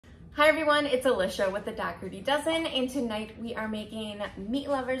Hi everyone, it's Alicia with the Dougherty Dozen, and tonight we are making Meat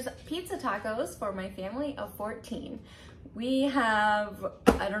Lovers pizza tacos for my family of 14. We have,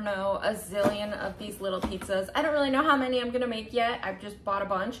 I don't know, a zillion of these little pizzas. I don't really know how many I'm gonna make yet. I've just bought a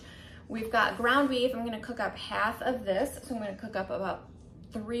bunch. We've got ground beef. I'm gonna cook up half of this. So I'm gonna cook up about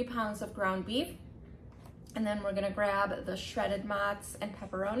 3 pounds of ground beef. And then we're gonna grab the shredded mozz and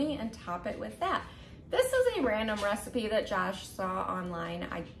pepperoni and top it with that. This is a random recipe that Josh saw online.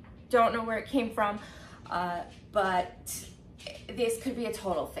 I don't know where it came from, but this could be a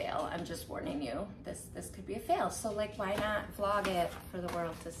total fail. I'm just warning you, this could be a fail. So like, why not vlog it for the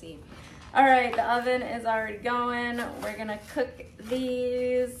world to see? All right, the oven is already going. We're gonna cook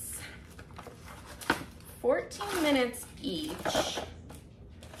these 14 minutes each,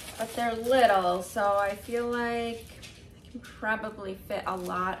 but they're little, so I feel like I can probably fit a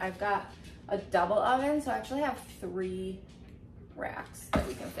lot. I've got a double oven, so I actually have 3 racks that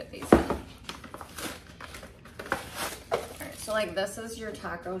we can fit these in. All right, so like this is your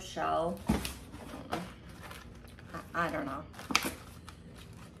taco shell. I don't know.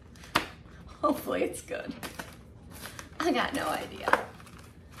 Hopefully it's good. I got no idea.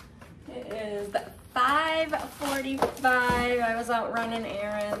 It is 5:45. I was out running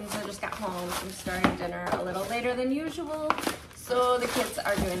errands. I just got home from starting dinner a little later than usual. So the kids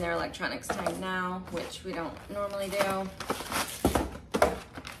are doing their electronics time now, which we don't normally do.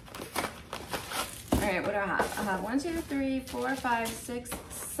 All right, what do I have? I have 1, 2, 3, 4, 5, 6,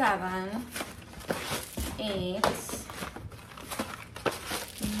 7, 8,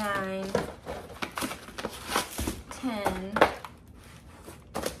 9, 10,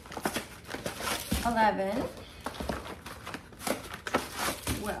 11,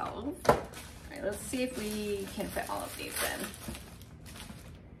 12. All right, let's see if we can fit all of these in.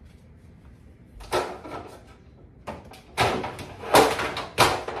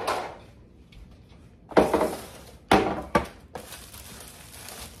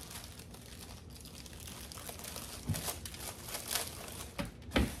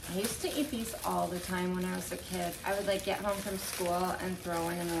 I used to eat these all the time when I was a kid. I would like get home from school and throw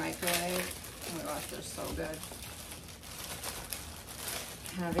one in the microwave. Oh my gosh, they're so good.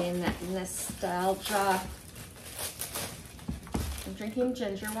 Having that nostalgia. I'm drinking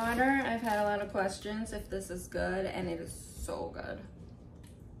ginger water. I've had a lot of questions if this is good, and it is so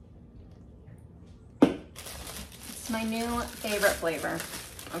good. It's my new favorite flavor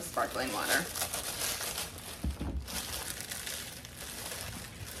of sparkling water.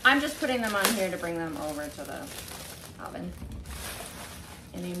 I'm just putting them on here to bring them over to the oven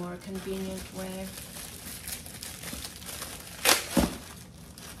in a more convenient way.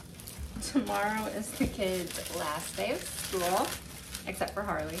 Tomorrow is the kids' last day of school, except for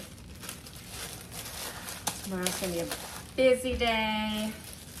Harley. Tomorrow's gonna be a busy day.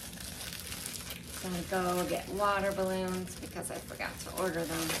 Gonna go get water balloons because I forgot to order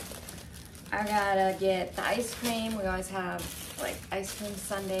them. I gotta get the ice cream. We always have like ice cream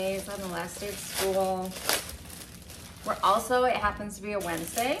sundaes on the last day of school. We're also, it happens to be a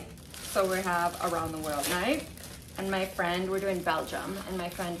Wednesday, so we have Around the World night. And my friend, we're doing Belgium, and my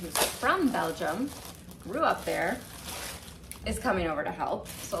friend who's from Belgium, grew up there, is coming over to help.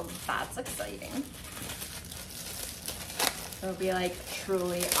 So that's exciting. It'll be like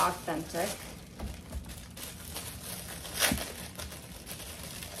truly authentic.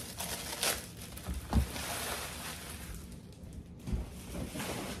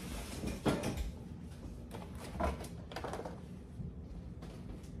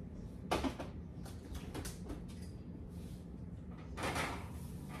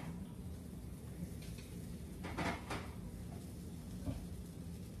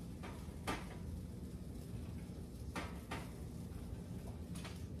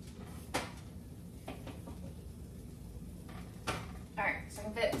 All right, so I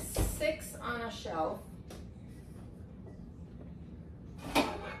can fit 6 on a shelf.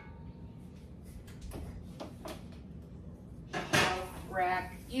 Shelf,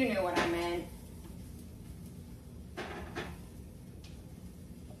 rack, you knew what I meant.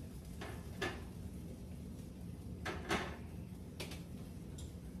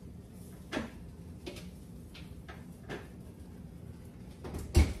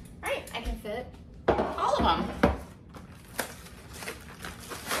 All right, I can fit all of them.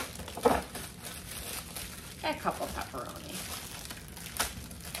 A couple pepperoni.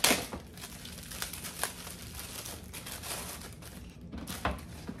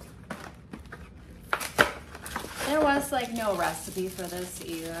 There was like no recipe for this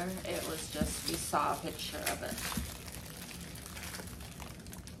either. It was just, we saw a picture of it.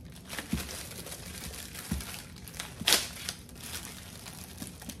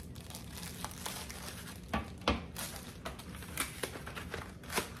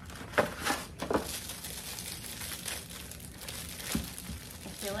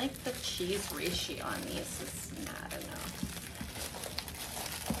 like the cheese ratio on these is not enough.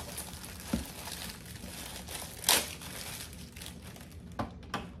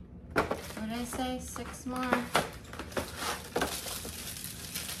 What did I say? 6 more?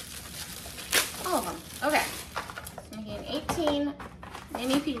 All of them. Okay. So I'm making 18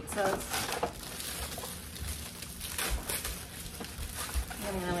 mini pizzas.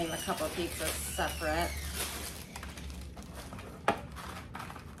 I'm gonna leave a couple of pizzas separate.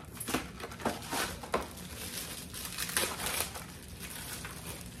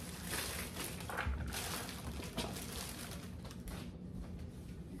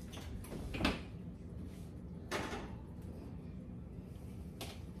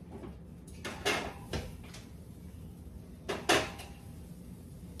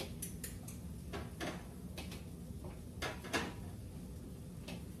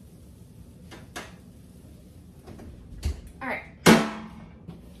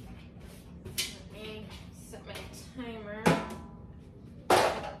 Timer.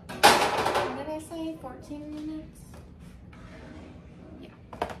 What did I say? 14 minutes? Yeah.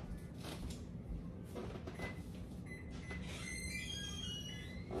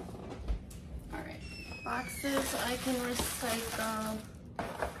 Alright. Boxes I can recycle.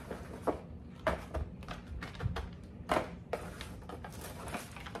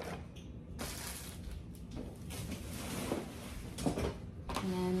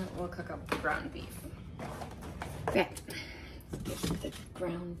 And then we'll cook up the ground beef. Okay, let's get the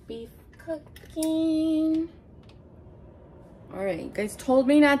ground beef cooking. All right, you guys told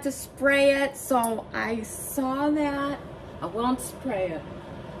me not to spray it, so I saw that. I won't spray it.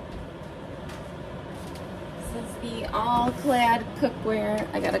 This is the all-clad cookware.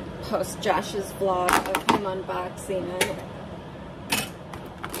 I gotta post Josh's vlog of him unboxing it.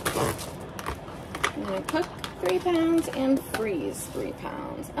 I'm gonna cook 3 pounds and freeze 3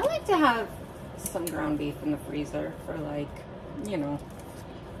 pounds. I like to have some ground beef in the freezer for, like, you know,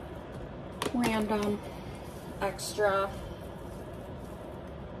 random extra.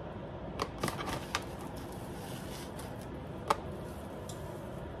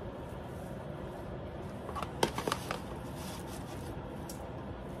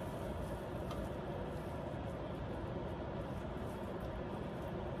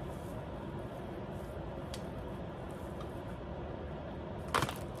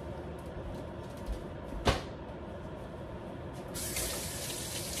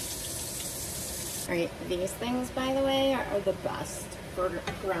 All right, these things, by the way, are the best for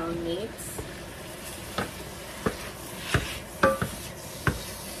ground meats.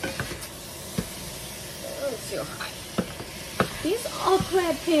 Oh, too hot. These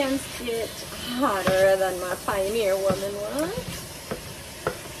all-clad pans get hotter than my Pioneer Woman was.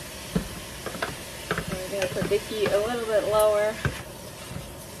 I'm gonna put the heat a little bit lower.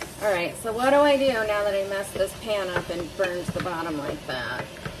 All right, so what do I do now that I messed this pan up and burned the bottom like that?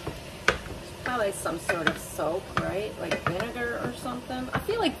 Probably some sort of soap, right? Like vinegar or something. I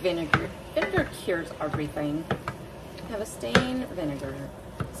feel like vinegar cures everything. Have a stain, vinegar.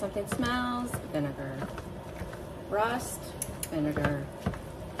 Something smells, vinegar. Rust, vinegar.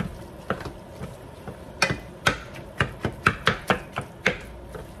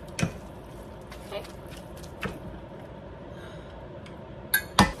 Okay.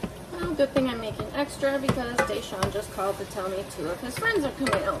 Well, good thing I'm making extra because Deshaun just called to tell me 2 of his friends are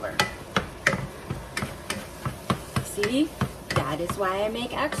coming over. See, that is why I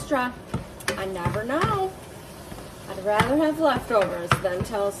make extra. I never know. I'd rather have leftovers than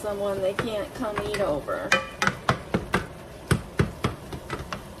tell someone they can't come eat over.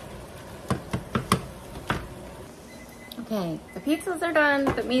 Okay, the pizzas are done,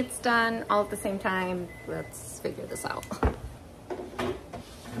 the meat's done, all at the same time. Let's figure this out.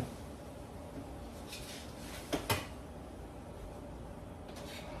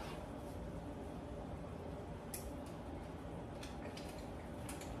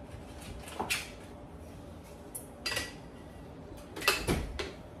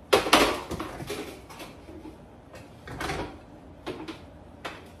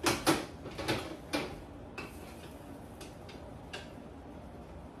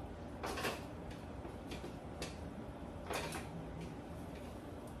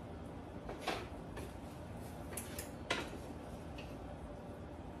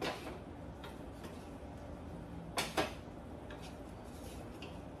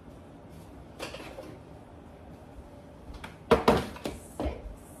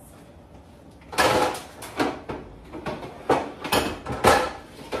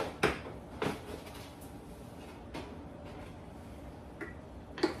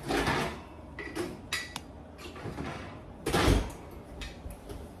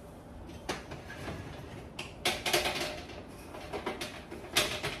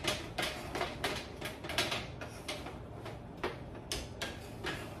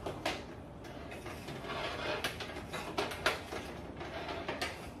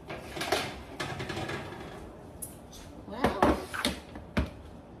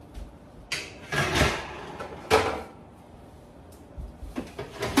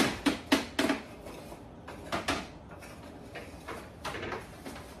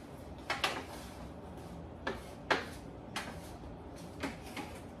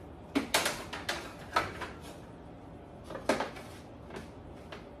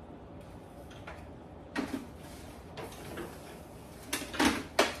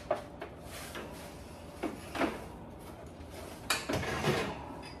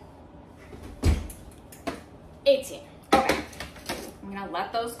 18. Okay. I'm gonna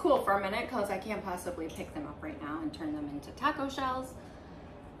let those cool for a minute because I can't possibly pick them up right now and turn them into taco shells.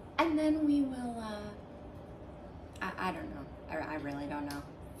 And then we will, I don't know. I really don't know.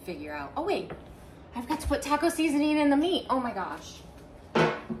 Figure out. Oh wait, I've got to put taco seasoning in the meat. Oh my gosh.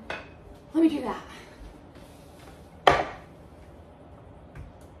 Let me do that.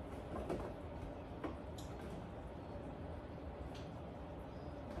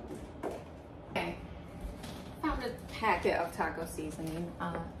 Okay. Found a packet of taco seasoning.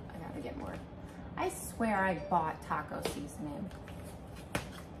 I gotta get more. I swear I bought taco seasoning.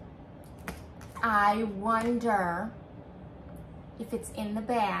 I wonder if it's in the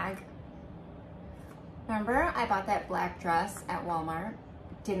bag. Remember, I bought that black dress at Walmart.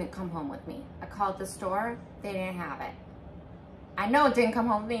 Didn't come home with me. I called the store, they didn't have it. I know it didn't come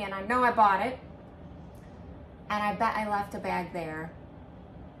home with me, and I know I bought it. And I bet I left a bag there,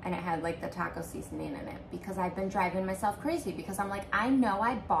 and it had like the taco seasoning in it, because I've been driving myself crazy, because I'm like, I know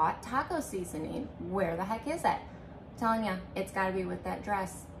I bought taco seasoning. Where the heck is it? I'm telling you, it's gotta be with that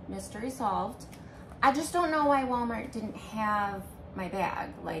dress. Mystery solved. I just don't know why Walmart didn't have my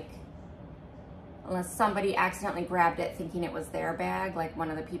bag, like, unless somebody accidentally grabbed it thinking it was their bag, like one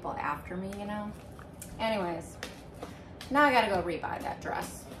of the people after me, you know? Anyways, now I gotta go rebuy that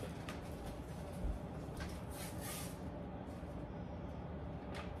dress.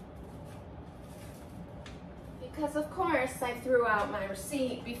 Because of course I threw out my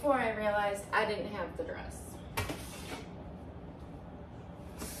receipt before I realized I didn't have the dress.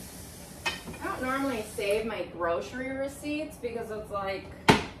 I don't normally save my grocery receipts because it's like,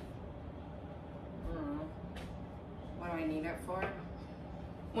 what do I need it for?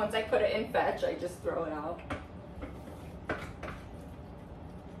 Once I put it in fetch, I just throw it out.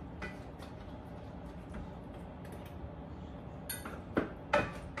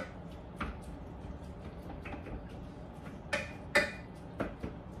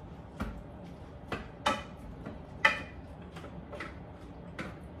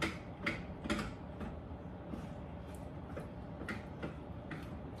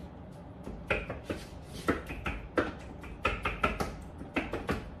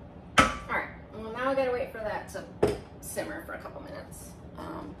 I gotta wait for that to simmer for a couple minutes.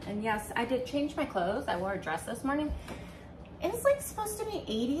 And yes, I did change my clothes. I wore a dress this morning. It's like supposed to be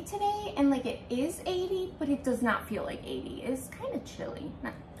 80 today, and like it is 80, but it does not feel like 80. It's kind of chilly,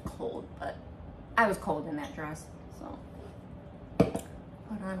 not cold, but I was cold in that dress. So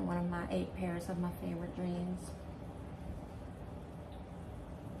put on one of my 8 pairs of my favorite jeans.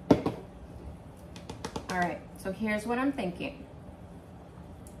 All right, so here's what I'm thinking.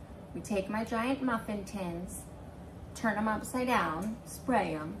 We take my giant muffin tins, turn them upside down,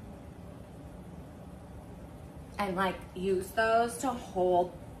 spray them, and like use those to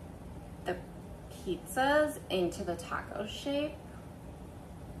hold the pizzas into the taco shape.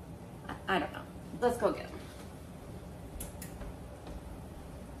 I don't know. Let's go get them.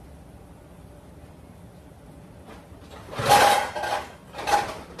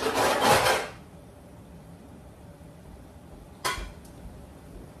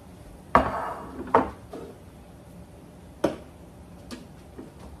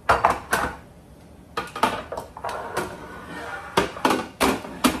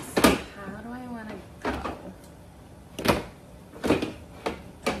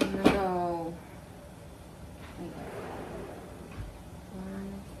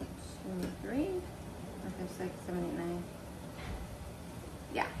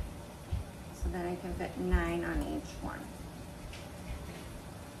 Then I can fit 9 on each one.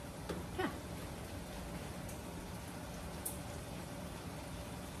 Yeah.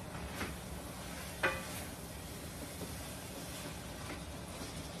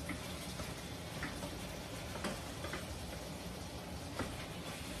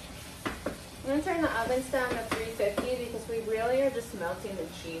 I'm gonna turn the ovens down to 350 because we really are just melting the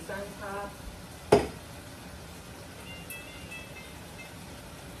cheese on top.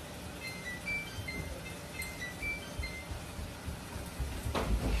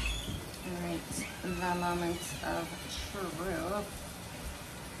 The moment of truth.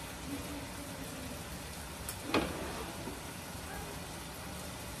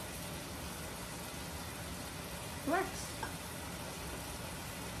 Works.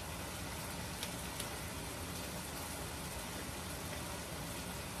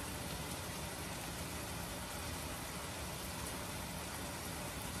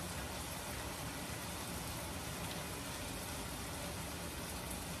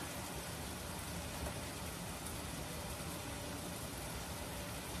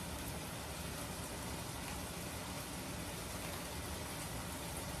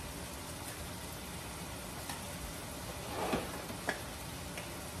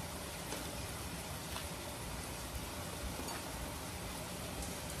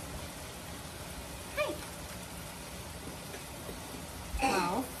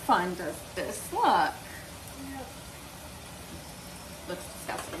 fun does this look? Looks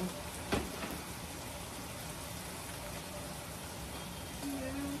disgusting.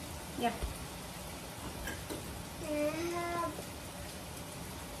 Yeah.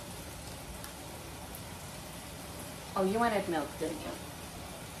 Oh, you wanted milk, didn't you?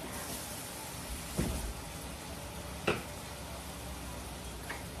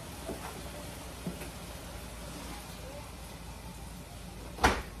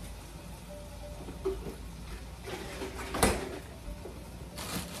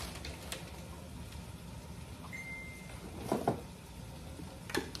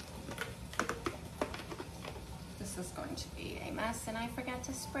 This is going to be a mess, and I forgot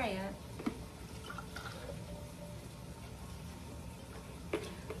to spray it.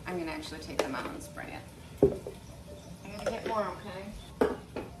 I'm gonna actually take them out and spray it. I gotta get more, okay?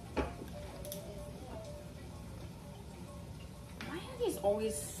 Why are these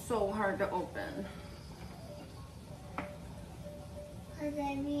always so hard to open? Because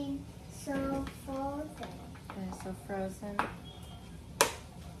I mean, so frozen. They're so frozen.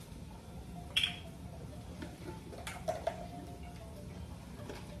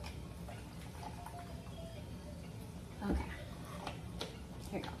 Okay.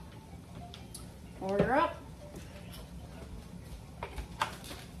 Here you go. Order up.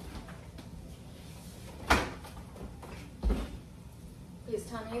 Please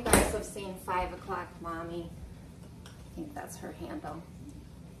tell me you guys have seen 5 o'clock mommy. I think that's her handle.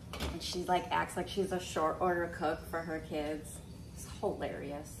 And she like acts like she's a short order cook for her kids. It's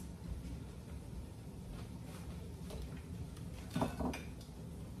hilarious.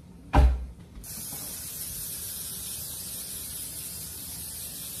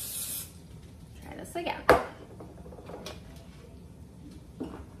 Try this again.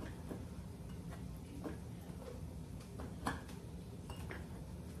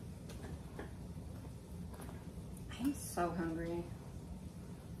 I'm so hungry.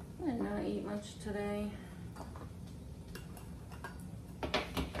 I did not eat much today.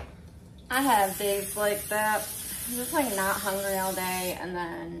 I have days like that. I'm just like not hungry all day and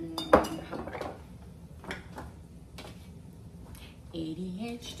then hungry.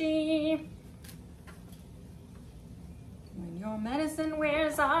 ADHD. When your medicine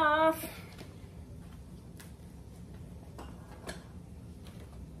wears off.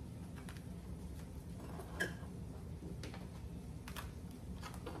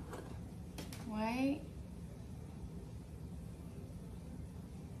 Wait.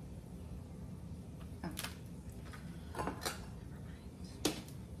 Oh.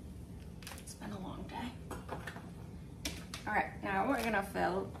 It's been a long day. All right, now we're gonna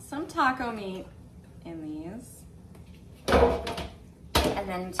fill some taco meat in these and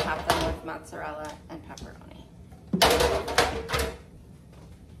then top them with mozzarella and pepperoni.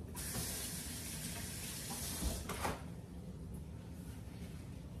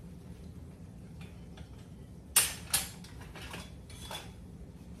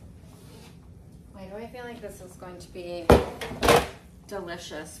 Why do I feel like this is going to be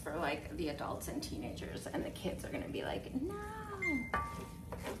delicious for like the adults and teenagers, and the kids are gonna be like, no,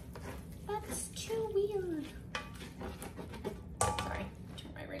 that's too weird. Sorry,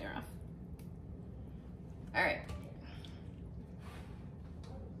 turn my ringer off. All right.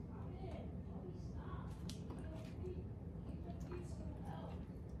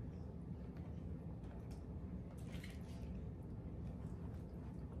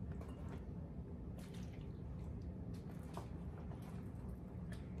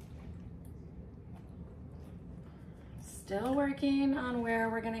 Still working on where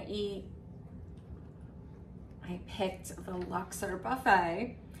we're gonna eat. I picked the Luxor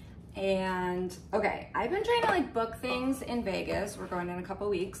buffet, and okay, I've been trying to like book things in Vegas. We're going in a couple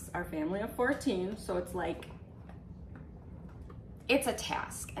weeks, our family of 14, so it's like, it's a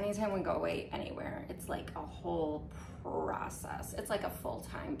task. Anytime we go away anywhere, it's like a whole process. It's like a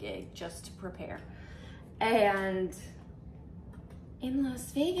full-time gig just to prepare. And in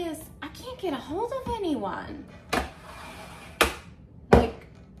Las Vegas, I can't get a hold of anyone.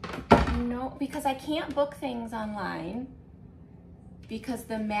 No, because I can't book things online because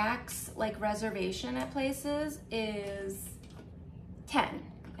the max like reservation at places is 10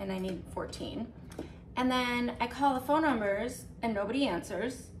 and I need 14. And then I call the phone numbers and nobody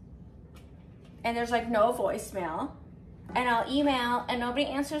answers. And there's like no voicemail. And I'll email and nobody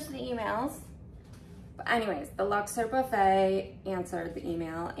answers the emails. But anyways, the Luxor buffet answered the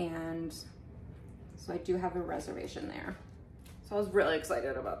email, and so I do have a reservation there. So I was really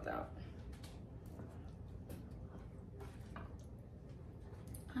excited about that.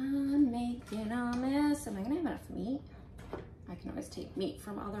 I'm making a mess. Am I gonna have enough meat? I can always take meat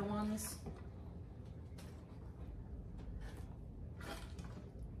from other ones.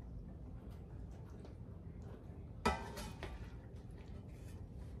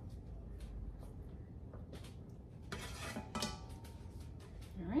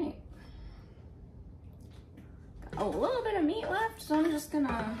 A little bit of meat left, so I'm just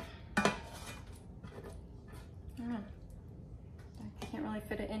gonna, I can't really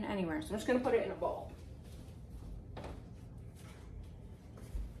fit it in anywhere, so I'm just gonna put it in a bowl.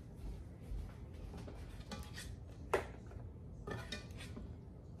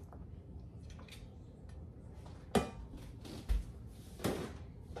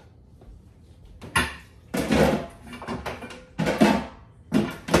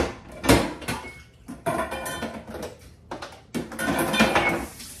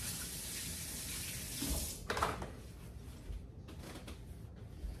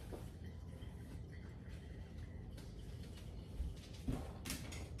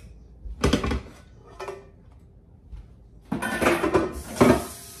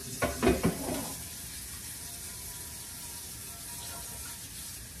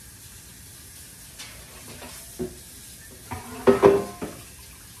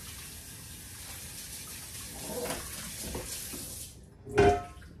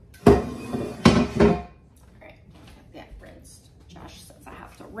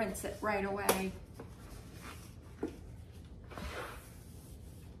 Rinse it right away.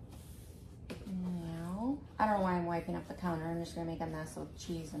 Now, I don't know why I'm wiping up the counter. I'm just gonna make a mess with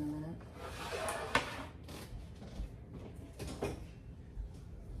cheese in a minute.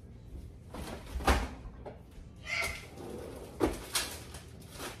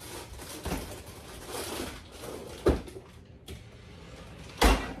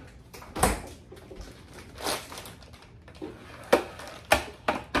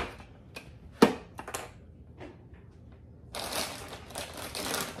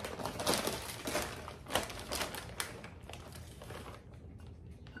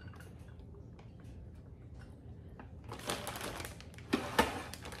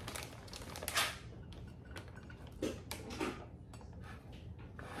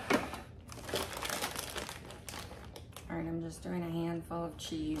 All right, I'm just doing a handful of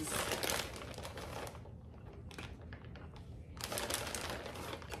cheese.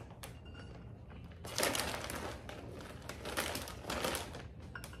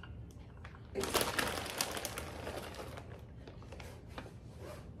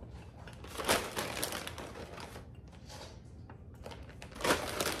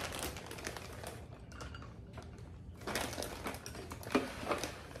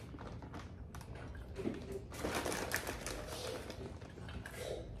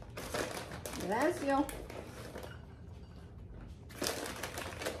 That's you.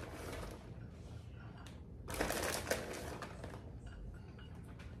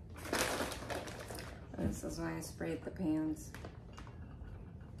 This is why I sprayed the pans.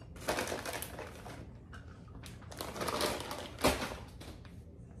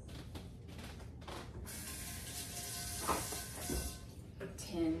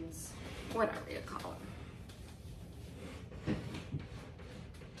 Tins, whatever you call it.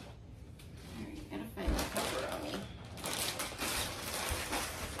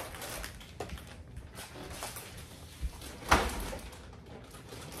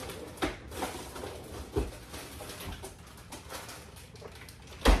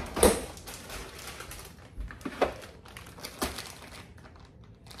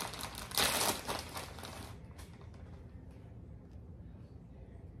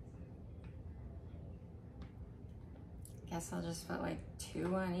 Guess I'll just put like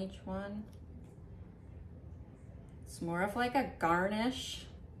 2 on each one. It's more of like a garnish.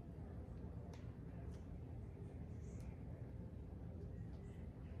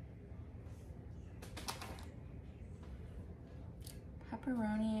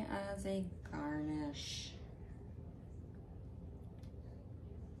 Pepperoni as a garnish.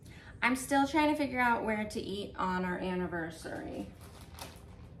 I'm still trying to figure out where to eat on our anniversary.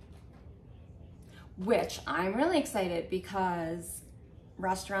 Which I'm really excited because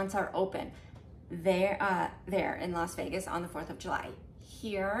restaurants are open. There in Las Vegas on the 4th of July.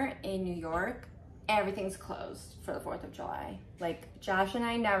 Here in New York, everything's closed for the 4th of July. Like Josh and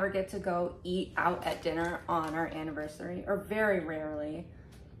I never get to go eat out at dinner on our anniversary, or very rarely.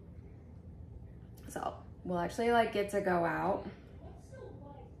 So we'll actually like get to go out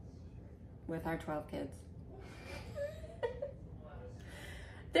with our 12 kids.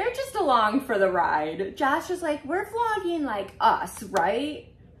 They're just along for the ride. Josh is like, we're vlogging like us, right?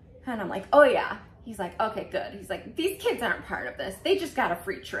 And I'm like, oh yeah. He's like, okay, good. He's like, these kids aren't part of this. They just got a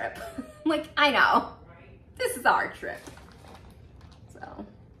free trip. I'm like, I know. This is our trip.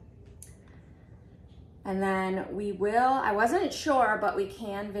 And then we will, I wasn't sure, but we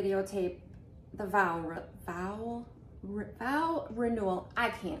can videotape the vow renewal. I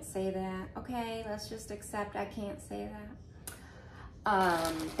can't say that, okay? Let's just accept I can't say that.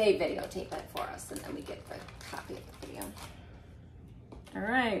 They videotape it for us and then we get the copy of the video. All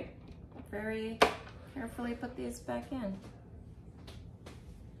right, very carefully put these back in.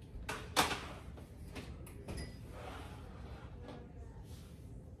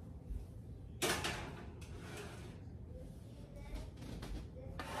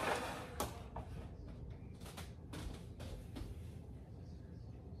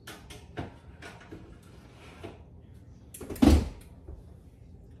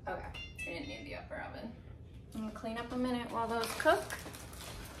 I'm gonna clean up a minute while those cook.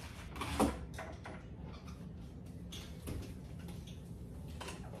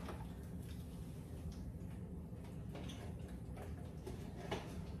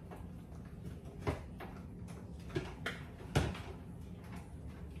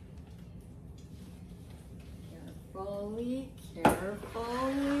 Carefully,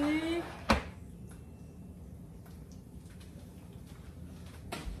 carefully.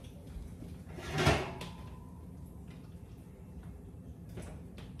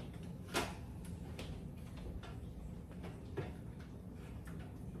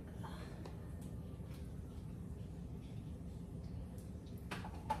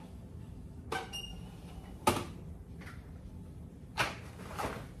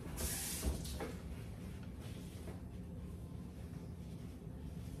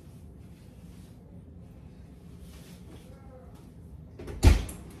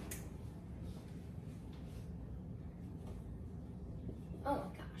 Oh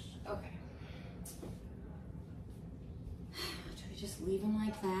my gosh, okay. Do we just leave them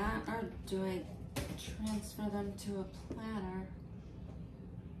like that or do I transfer them to a platter?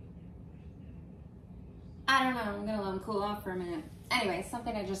 I don't know, I'm gonna let them cool off for a minute. Anyway,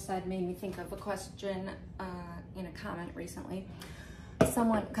 something I just said made me think of a question in a comment recently.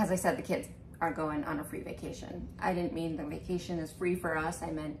 Someone, because I said the kids are going on a free vacation. I didn't mean the vacation is free for us, I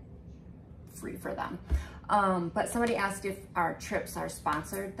meant free for them. But somebody asked if our trips are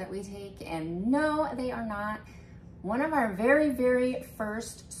sponsored that we take, and no, they are not. One of our very, very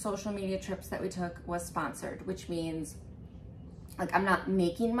first social media trips that we took was sponsored, which means like I'm not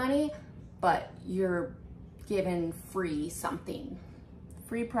making money, but you're given free something.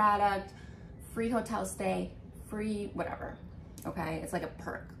 Free product, free hotel stay, free whatever, okay? It's like a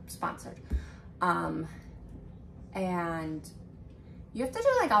perk, sponsored. And you have to do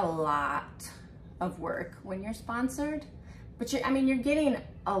like a lot of work when you're sponsored, but you're getting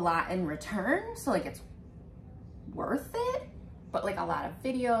a lot in return, so like it's worth it, but like a lot of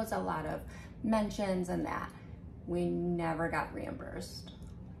videos, a lot of mentions and that. We never got reimbursed.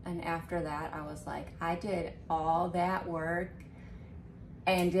 And after that, I was like, I did all that work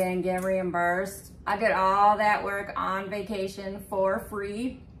and didn't get reimbursed. I did all that work on vacation for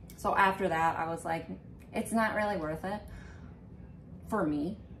free. So after that, I was like, it's not really worth it for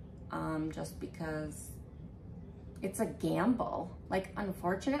me. Just because it's a gamble. Like,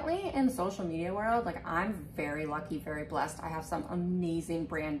 unfortunately, in the social media world, like I'm very lucky, very blessed. I have some amazing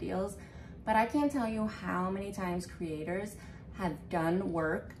brand deals, but I can't tell you how many times creators have done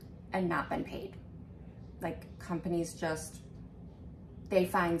work and not been paid. Like companies just, they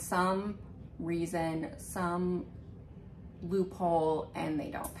find some reason, some loophole, and they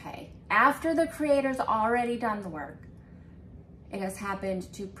don't pay. After the creator's already done the work. It has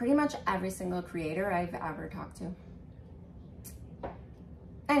happened to pretty much every single creator I've ever talked to.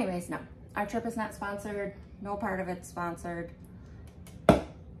 Anyways, no, our trip is not sponsored. No part of it's sponsored.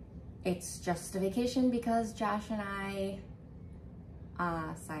 It's just a vacation because Josh and I,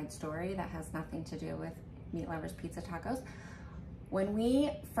 side story that has nothing to do with Meat Lovers Pizza Tacos. When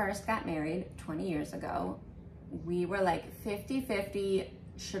we first got married 20 years ago, we were like 50-50.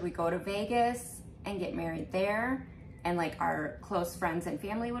 Should we go to Vegas and get married there? And like our close friends and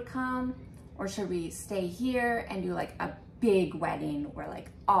family would come, or should we stay here and do like a big wedding where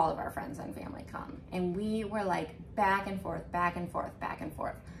like all of our friends and family come? And we were like back and forth, back and forth, back and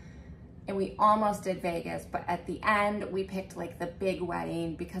forth. And we almost did Vegas, but at the end we picked like the big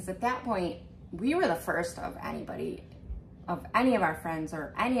wedding because at that point we were the first of anybody, of any of our friends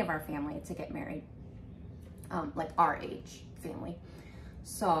or any of our family to get married, like our age family.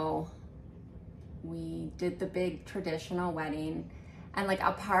 So we did the big traditional wedding, and like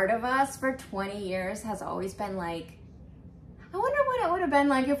a part of us for 20 years has always been like, I wonder what it would have been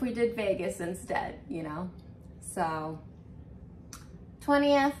like if we did Vegas instead, you know? So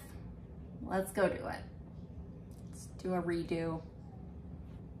 20th, let's go do it. Let's do a redo.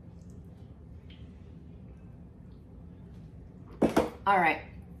 All right.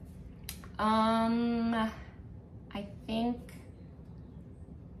 I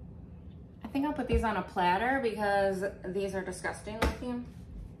think I'll put these on a platter because these are disgusting looking.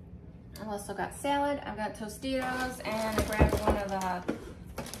 I've also got salad, I've got Tostitos, and I grabbed one of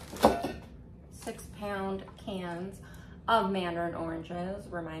the 6-pound cans of mandarin oranges.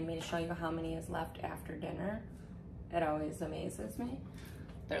 Remind me to show you how many is left after dinner. It always amazes me.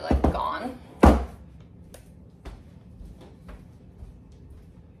 They're like gone.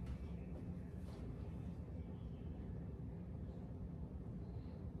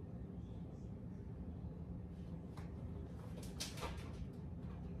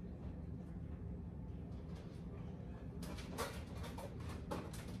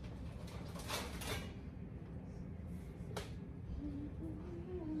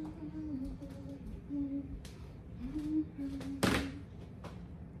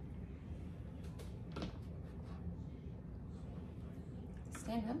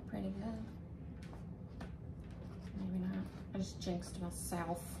 Stand up pretty good. Maybe not. I just jinxed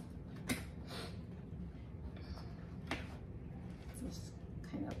myself. Just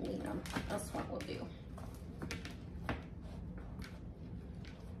kind of lean them. That's what we'll do.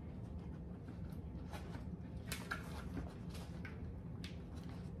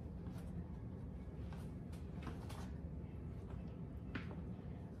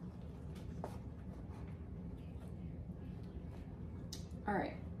 All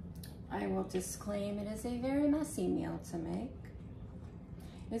right, I will disclaim it is a very messy meal to make.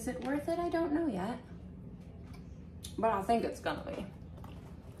 Is it worth it? I don't know yet, but I think it's gonna be.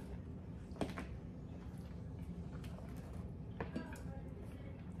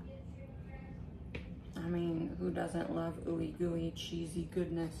 I mean, who doesn't love ooey gooey cheesy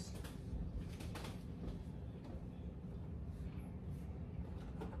goodness?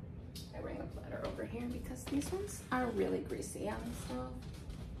 Over here because these ones are really greasy on the stove.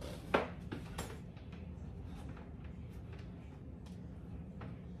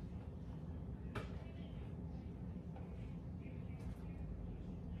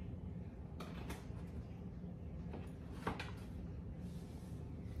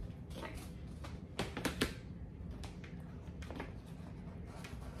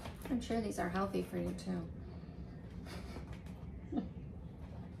 I'm sure these are healthy for you too.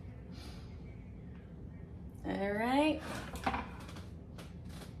 All right.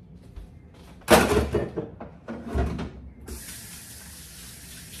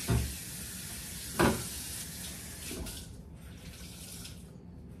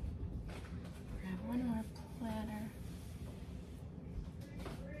 Grab one more platter.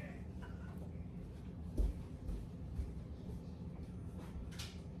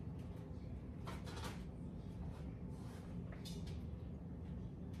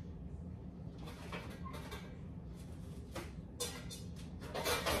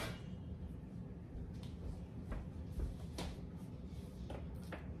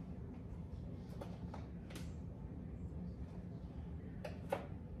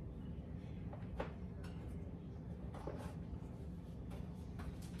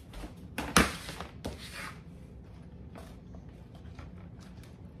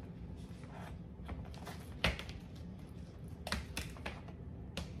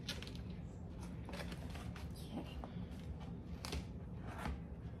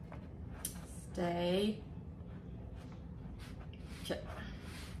 Stay.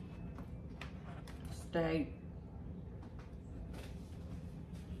 Stay.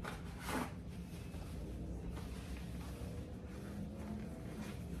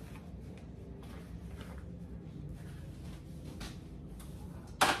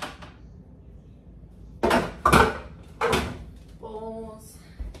 Bowls.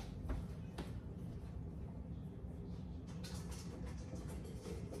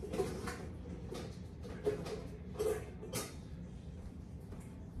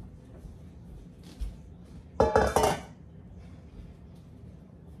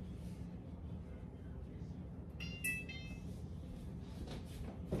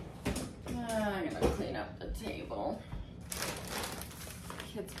 I'm gonna clean up the table.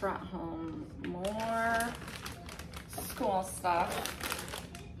 Kids brought home more school stuff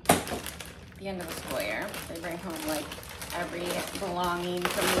at the end of the school year. They bring home like every belonging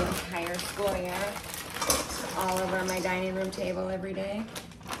from the entire school year all over my dining room table every day.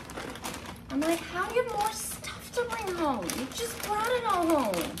 I'm like, how do you have more stuff to bring home? You just brought it all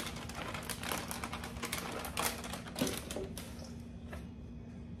home.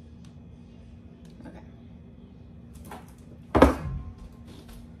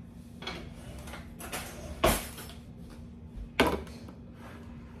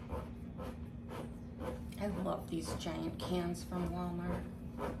 I love these giant cans from Walmart.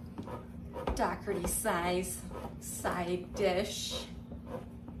 Dougherty size side dish.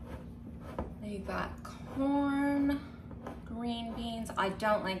 They got corn, green beans. I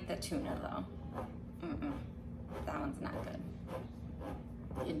don't like the tuna though. That one's not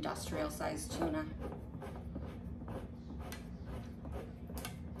good. Industrial size tuna.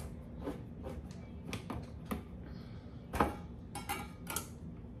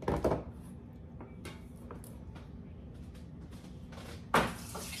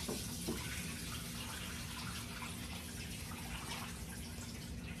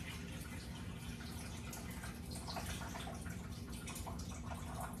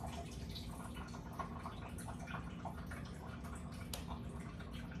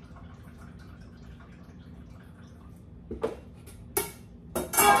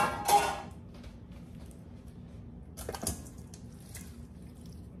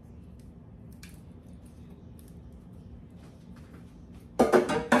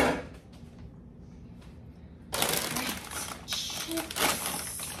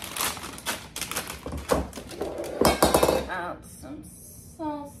 Out some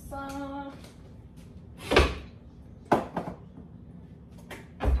salsa.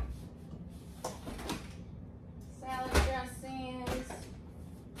 Salad dressings.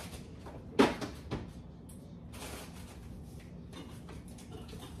 Does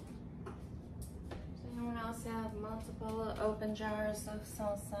anyone else have multiple open jars of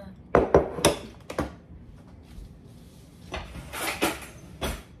salsa?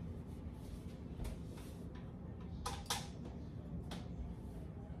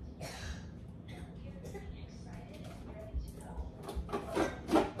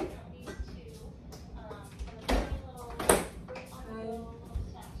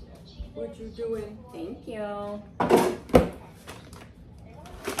 What you doing? Thank you. Can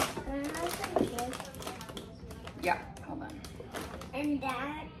I have some chips? Yeah, hold on. And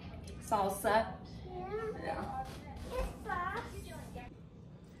that? Salsa. Yeah. It's sauce.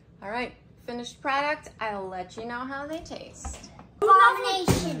 All right, finished product. I'll let you know how they taste.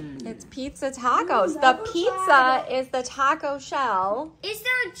 Combination. It's pizza tacos. The pizza is the taco shell. Is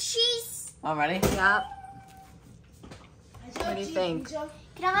there cheese? Already? Yep. What do you think?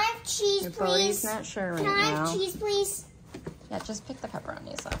 Can I have cheese, Your please? body's not sure right Can I now. have cheese, please? Yeah, just pick the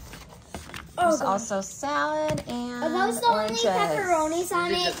pepperonis up. There's also salad and Are those the oranges. only pepperonis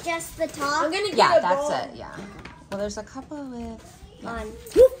on it? Just the top? Yeah, that's it. Yeah. Well, there's a couple with. Yeah.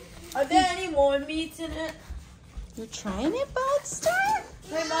 Are there any more meats in it? You're trying it, Budster?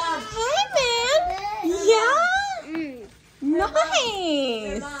 Hey, Mom. Hey, man. Yeah. Mm.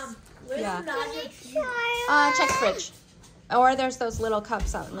 Nice. Mom, where's Yeah. the magic cheese? Check the fridge. Or there's those little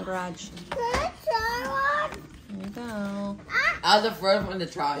cups out in the garage. There you go. I was the first one to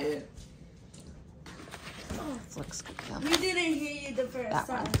try it. This looks good though. We didn't hear you the first That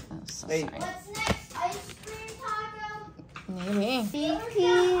time. one. I'm so Wait. sorry. What's next? Ice cream taco? Maybe. BP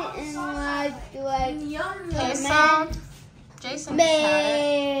and like Okay, so Jason just had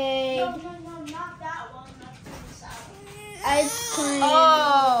it. No, not that one. That's the ice cream.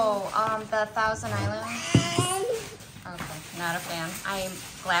 Oh, the Thousand Islands. Okay, not a fan. I'm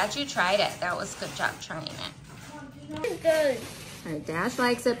glad you tried it. That was a good job trying it. Good. All right, Dash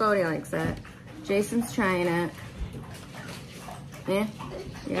likes it, Bodie likes it. Jason's trying it. Yeah?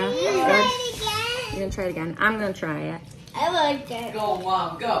 Yeah? Good? You're gonna try it again? I'm gonna try it. I like it. Go,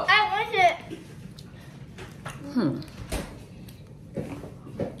 Mom, go. I like it.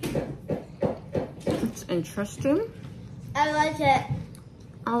 It's interesting. I like it.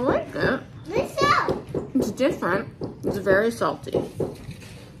 I like it. Myself. It's different. It's very salty.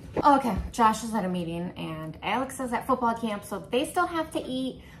 Okay, Josh is at a meeting and Alex is at football camp, so they still have to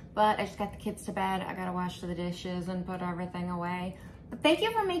eat, but I just got the kids to bed. I gotta wash the dishes and put everything away. But thank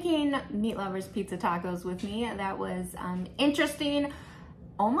you for making Meat Lovers Pizza Tacos with me. That was interesting.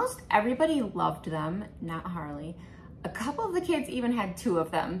 Almost everybody loved them, not Harley. A couple of the kids even had 2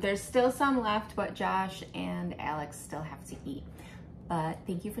 of them. There's still some left, but Josh and Alex still have to eat. But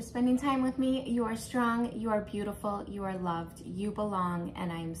thank you for spending time with me. You are strong, you are beautiful, you are loved, you belong,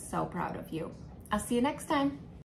 and I am so proud of you. I'll see you next time.